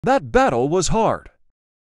That battle was hard.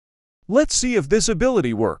 Let's see if this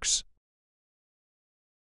ability works.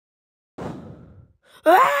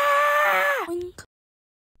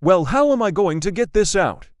 Well, how am I going to get this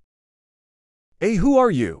out? Hey, who are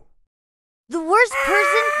you? The worst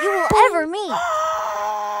person you will ever meet.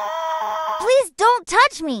 Please don't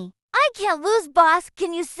touch me. I can't lose, boss.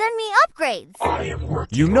 Can you send me upgrades?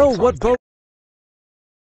 You know what,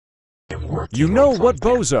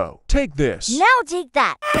 bozo? Take this. Now take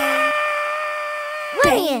that.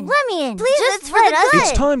 Let me in. Please, it's for the good.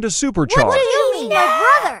 It's time to supercharge. What do you mean,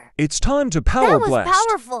 my brother? It's time to power blast. That was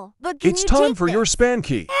powerful, but can it's you time take for this? your span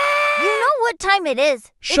key. You know what time it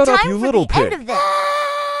is. Shut it's up, time you for little the pig. End of this.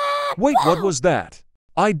 Wait, what was that?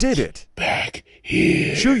 I did it. Back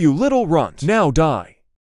here. Shoo, you little runt. Now die.